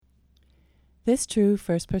This true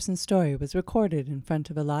first-person story was recorded in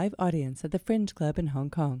front of a live audience at the Fringe Club in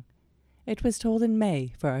Hong Kong. It was told in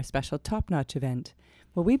May for our special Top Notch event,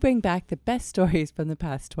 where we bring back the best stories from the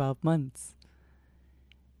past 12 months.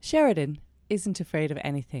 Sheridan isn't afraid of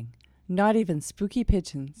anything, not even spooky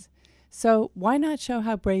pigeons. So why not show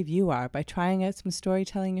how brave you are by trying out some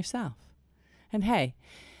storytelling yourself? And hey,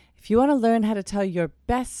 if you want to learn how to tell your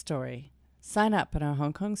best story, sign up on our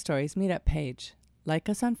Hong Kong Stories meetup page. Like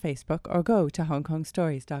us on Facebook or go to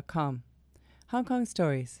hongkongstories.com. Hong Kong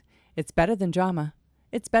Stories. It's better than drama.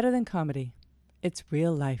 It's better than comedy. It's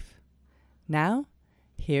real life. Now,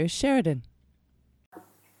 here's Sheridan.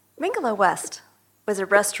 Mingala West was a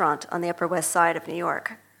restaurant on the Upper West Side of New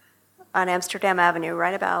York, on Amsterdam Avenue,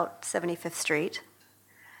 right about 75th Street.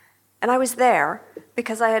 And I was there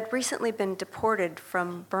because I had recently been deported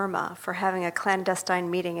from Burma for having a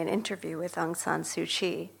clandestine meeting and interview with Aung San Suu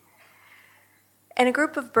Kyi. And a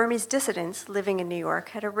group of Burmese dissidents living in New York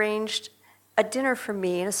had arranged a dinner for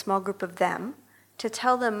me and a small group of them to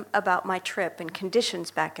tell them about my trip and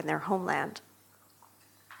conditions back in their homeland.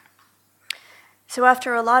 So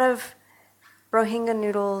after a lot of Rohingya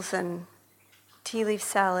noodles and tea leaf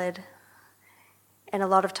salad and a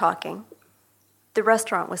lot of talking, the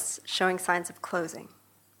restaurant was showing signs of closing.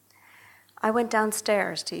 I went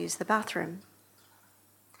downstairs to use the bathroom.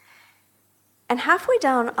 And halfway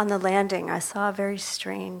down on the landing, I saw a very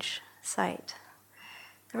strange sight.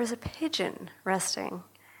 There was a pigeon resting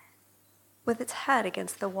with its head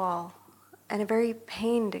against the wall and a very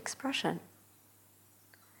pained expression.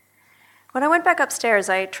 When I went back upstairs,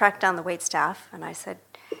 I tracked down the waitstaff and I said,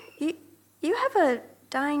 You have a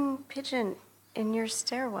dying pigeon in your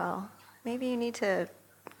stairwell. Maybe you need to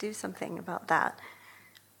do something about that.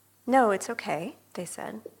 No, it's okay, they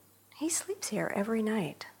said. He sleeps here every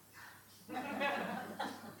night.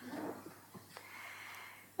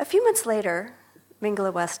 A few months later,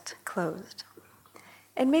 Mingala West closed.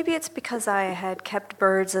 And maybe it's because I had kept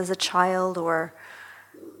birds as a child, or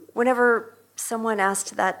whenever someone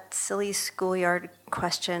asked that silly schoolyard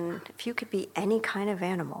question, if you could be any kind of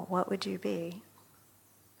animal, what would you be?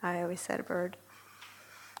 I always said a bird.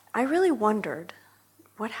 I really wondered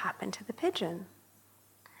what happened to the pigeon.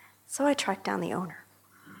 So I tracked down the owner.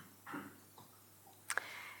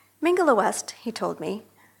 Mingala West, he told me,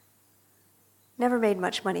 never made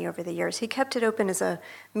much money over the years. He kept it open as a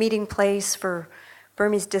meeting place for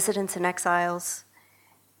Burmese dissidents and exiles.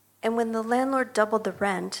 And when the landlord doubled the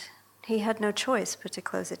rent, he had no choice but to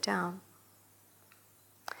close it down.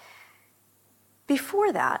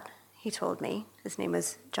 Before that, he told me, his name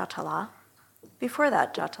was Jatala. Before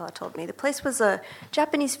that, Jatala told me, the place was a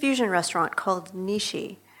Japanese fusion restaurant called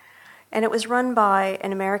Nishi. And it was run by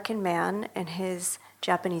an American man and his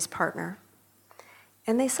Japanese partner.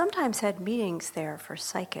 And they sometimes had meetings there for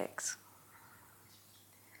psychics.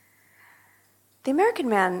 The American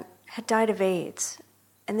man had died of AIDS,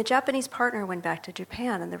 and the Japanese partner went back to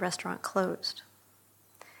Japan and the restaurant closed.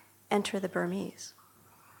 Enter the Burmese.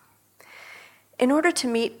 In order to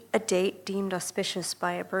meet a date deemed auspicious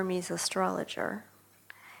by a Burmese astrologer,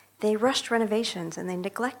 they rushed renovations and they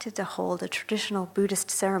neglected to hold a traditional Buddhist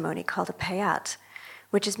ceremony called a payat,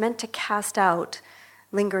 which is meant to cast out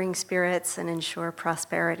lingering spirits and ensure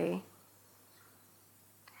prosperity.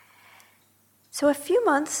 So a few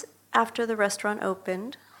months after the restaurant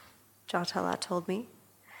opened, Jatala told me,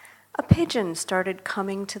 a pigeon started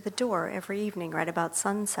coming to the door every evening right about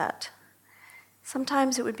sunset.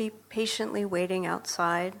 Sometimes it would be patiently waiting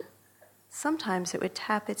outside. Sometimes it would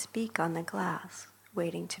tap its beak on the glass,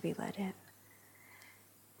 waiting to be let in.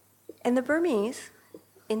 And the Burmese,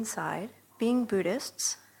 inside, being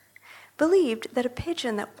Buddhists, believed that a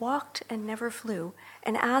pigeon that walked and never flew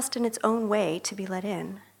and asked in its own way to be let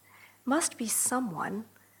in must be someone,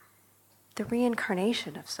 the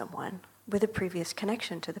reincarnation of someone, with a previous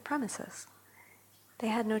connection to the premises. They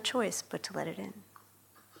had no choice but to let it in.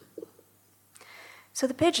 So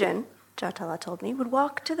the pigeon, Jatala told me, would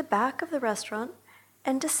walk to the back of the restaurant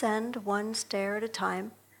and descend one stair at a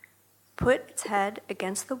time, put its head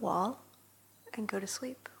against the wall, and go to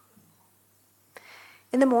sleep.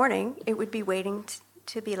 In the morning, it would be waiting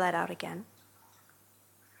to be let out again.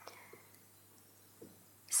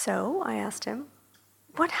 So I asked him,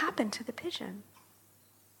 what happened to the pigeon?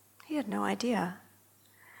 He had no idea.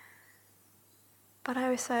 But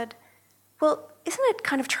I said, well, isn't it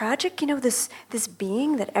kind of tragic, this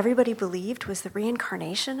being that everybody believed was the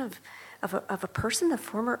reincarnation of a person, the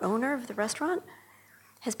former owner of the restaurant,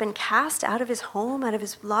 has been cast out of his home,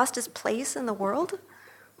 lost his place in the world?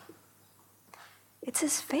 It's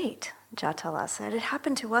his fate, Jatala said. It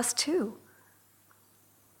happened to us too.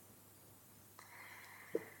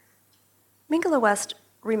 Mingala West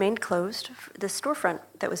remained closed. The storefront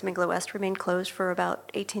that was Mingala West remained closed for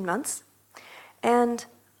about 18 months. And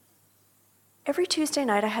every Tuesday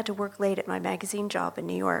night I had to work late at my magazine job in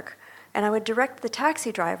New York. And I would direct the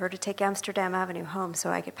taxi driver to take Amsterdam Avenue home so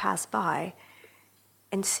I could pass by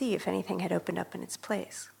and see if anything had opened up in its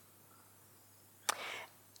place.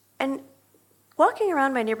 And walking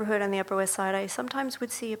around my neighborhood on the Upper West Side, I sometimes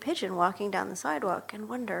would see a pigeon walking down the sidewalk and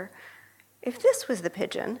wonder if this was the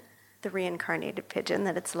pigeon, the reincarnated pigeon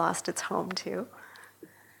that it's lost its home to.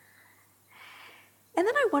 And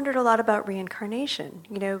then I wondered a lot about reincarnation.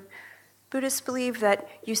 You know, Buddhists believe that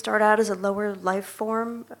you start out as a lower life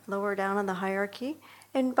form, lower down on the hierarchy,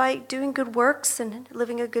 and by doing good works and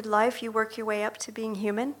living a good life, you work your way up to being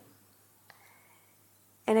human.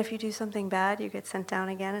 And if you do something bad, you get sent down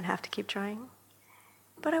again and have to keep trying.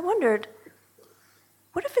 But I wondered,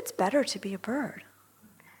 what if it's better to be a bird?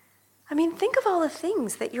 I mean, think of all the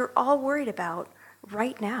things that you're all worried about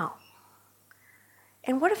right now.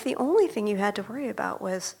 And what if the only thing you had to worry about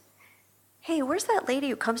was, hey, where's that lady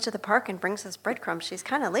who comes to the park and brings us breadcrumbs? She's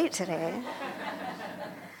kind of late today.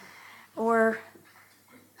 Or,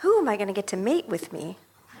 who am I going to get to mate with me?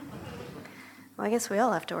 Well, I guess we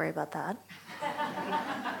all have to worry about that.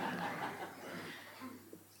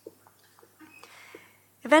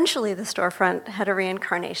 Eventually, the storefront had a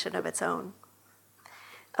reincarnation of its own,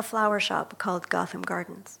 a flower shop called Gotham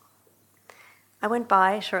Gardens. I went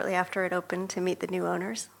by shortly after it opened to meet the new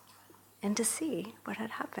owners and to see what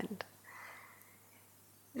had happened.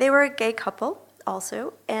 They were a gay couple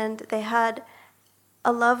also, and they had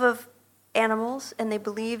a love of animals, and they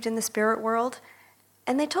believed in the spirit world.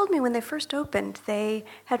 And they told me when they first opened, they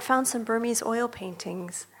had found some Burmese oil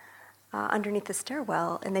paintings underneath the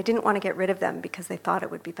stairwell, and they didn't want to get rid of them because they thought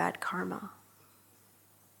it would be bad karma.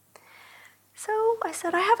 So I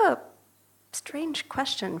said, I have a strange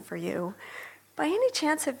question for you. By any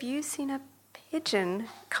chance, have you seen a pigeon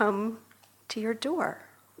come to your door?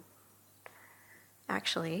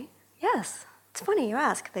 Actually, yes. It's funny you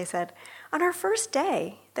ask, they said. On our first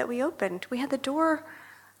day that we opened, we had the door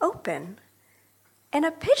open, and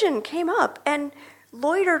a pigeon came up and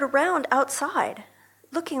loitered around outside,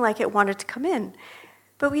 looking like it wanted to come in.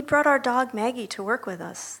 But we'd brought our dog Maggie to work with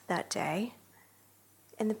us that day,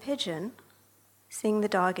 and the pigeon, seeing the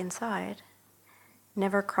dog inside,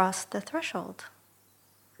 never crossed the threshold.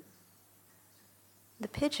 The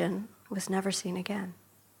pigeon was never seen again.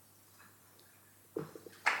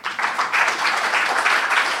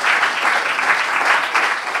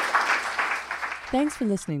 Thanks for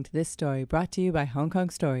listening to this story brought to you by Hong Kong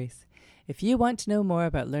Stories. If you want to know more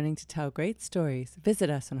about learning to tell great stories, visit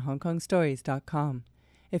us on hongkongstories.com.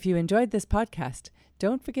 If you enjoyed this podcast,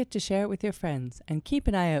 don't forget to share it with your friends and keep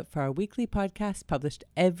an eye out for our weekly podcast published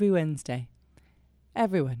every Wednesday.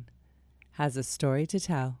 Everyone has a story to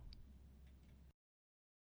tell.